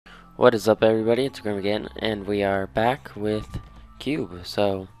What is up, everybody? It's Grim again, and we are back with Cube.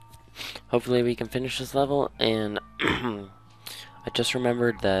 So, hopefully we can finish this level, and I just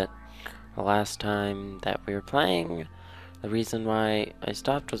remembered that the last time that we were playing, the reason why I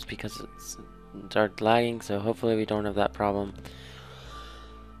stopped was because it started lagging, so hopefully we don't have that problem.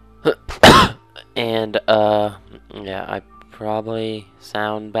 And, yeah, I probably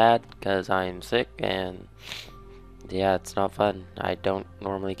sound bad because I'm sick, and yeah, it's not fun. I don't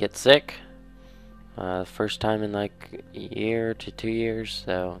normally get sick. First time in like a year to 2 years,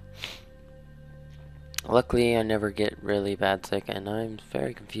 so luckily I never get really bad sick, and I'm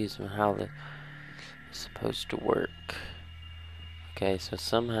very confused on how this is supposed to work. Okay, so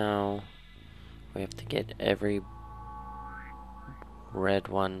somehow we have to get every red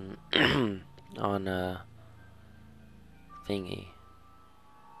one on a thingy.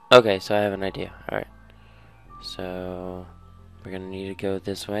 Okay, so I have an idea. Alright, so we're gonna need to go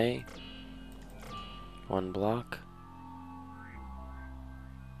this way. One block.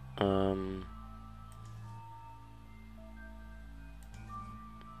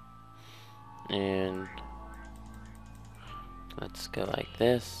 And let's go like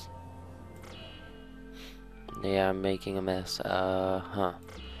this. Yeah, I'm making a mess.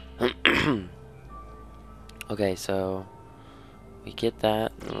 Okay, so we get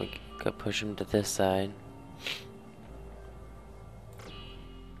that, and we go push him to this side.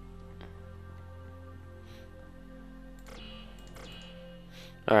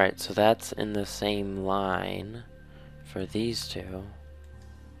 Alright, so that's in the same line for these two.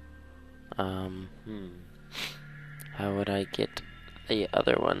 How would I get the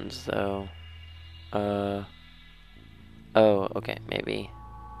other ones, though? Oh, okay, maybe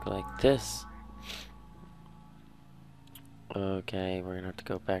go like this. Okay, we're gonna have to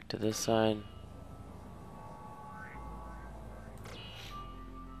go back to this side.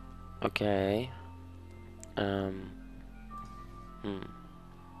 Okay.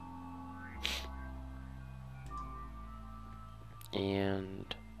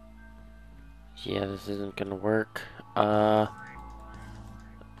 And yeah, this isn't gonna work. I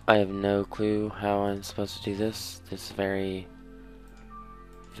have no clue how I'm supposed to do this. This is very,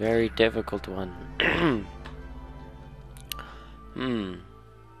 very difficult one.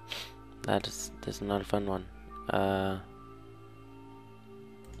 This is not a fun one.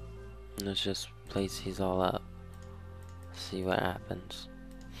 Let's just place these all up. See what happens.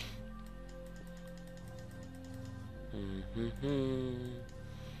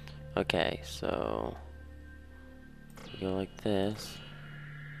 Okay, so go like this.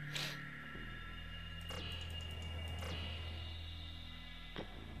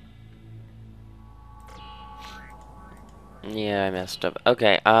 Yeah, I messed up.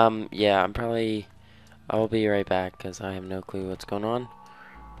 Okay, yeah, I'll be right back because I have no clue what's going on.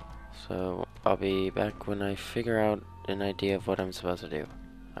 So, I'll be back when I figure out an idea of what I'm supposed to do.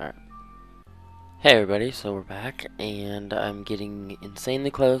 Alright. Hey everybody, so we're back, and I'm getting insanely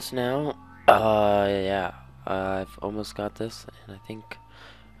close now. Yeah. I've almost got this, and I think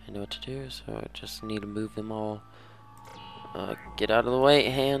I know what to do, so I just need to move them all. Get out of the way,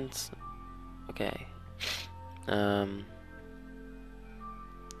 hands. Okay. I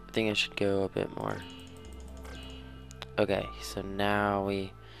think I should go a bit more. Okay, so now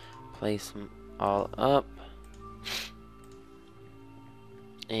we place them all up.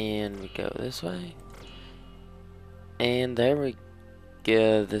 And we go this way. And there we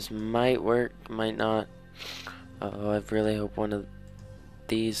go. This might work, might not. Oh, I really hope one of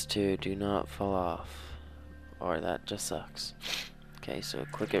these two do not fall off. Or that just sucks. Okay, so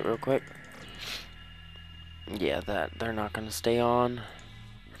click it real quick. Yeah, they're not gonna stay on.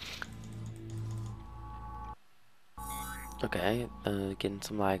 Okay, getting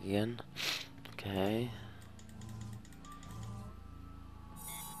some lag again. Okay.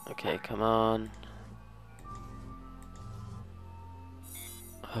 Okay, come on.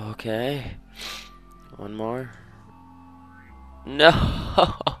 Okay. One more. No!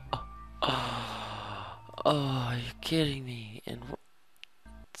 Oh, are you kidding me? And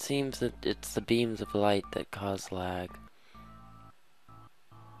it seems that it's the beams of light that cause lag.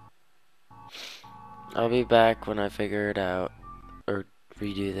 I'll be back when I figure it out, or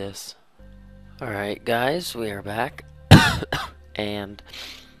redo this. Alright guys, we are back. And,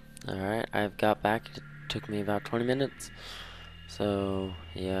 alright, I've got back. It took me about 20 minutes. So,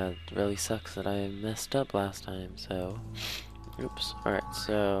 yeah, it really sucks that I messed up last time, so... Oops. Alright,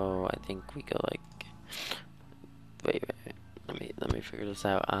 so I think we go like... Wait. Let me figure this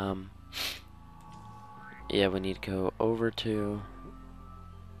out. Yeah, we need to go over to...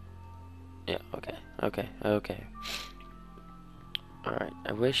 Yeah, okay. Alright,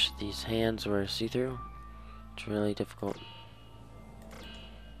 I wish these hands were see-through. It's really difficult.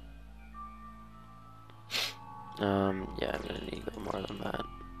 Yeah, I'm gonna need a little more than that.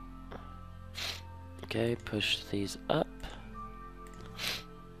 Okay, push these up.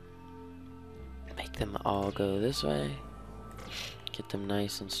 Make them all go this way. Get them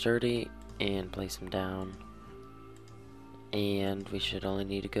nice and sturdy, and place them down. And we should only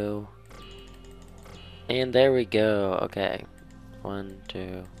need to go. And there we go. Okay. 1,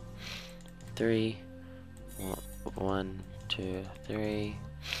 2, 3. 1, 2, 3.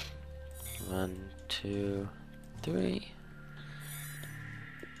 1, 2, 3.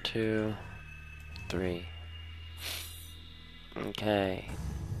 2, 3. Okay.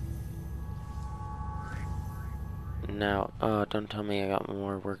 Now, oh, don't tell me I got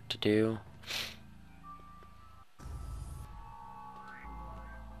more work to do.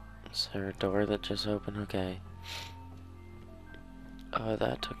 Is there a door that just opened? Okay. Oh,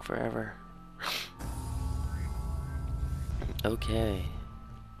 that took forever. Okay.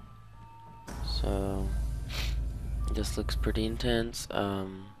 So, this looks pretty intense.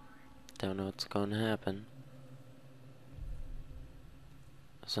 Don't know what's going to happen.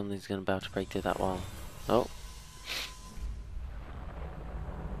 Something's about to break through that wall. Oh.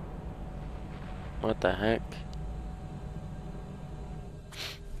 What the heck?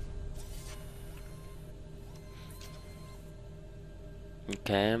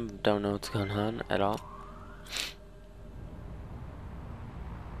 Okay, don't know what's going on at all.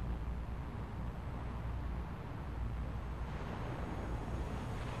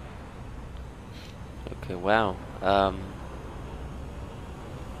 Okay, wow.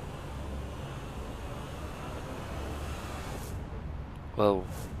 Whoa.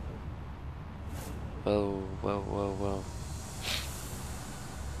 Whoa, whoa, whoa, whoa.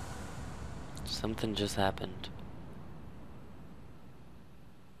 Something just happened.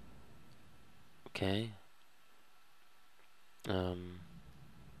 Okay.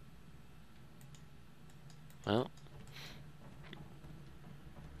 Well.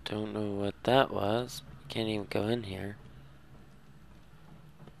 Don't know what that was. Can't even go in here.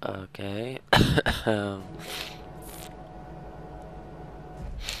 Okay. Well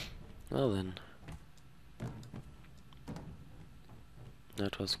then.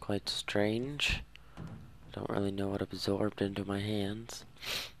 That was quite strange. Don't really know what absorbed into my hands.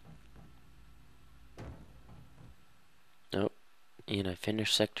 Nope. And I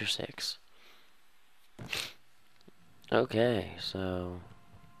finished Sector 6. Okay, so...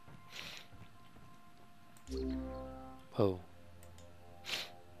 Whoa.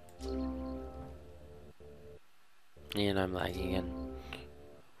 And I'm lagging again.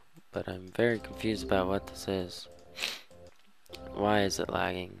 But I'm very confused about what this is. Why is it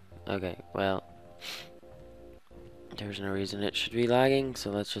lagging? Okay, well... There's no reason it should be lagging, so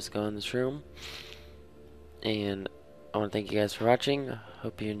let's just go in this room. And I want to thank you guys for watching.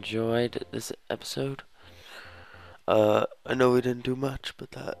 Hope you enjoyed this episode. I know we didn't do much,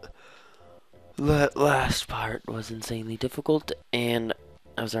 but that last part was insanely difficult, and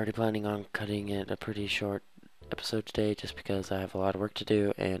I was already planning on cutting it a pretty short episode today just because I have a lot of work to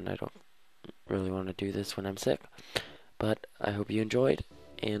do, and I don't really want to do this when I'm sick. But I hope you enjoyed,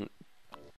 and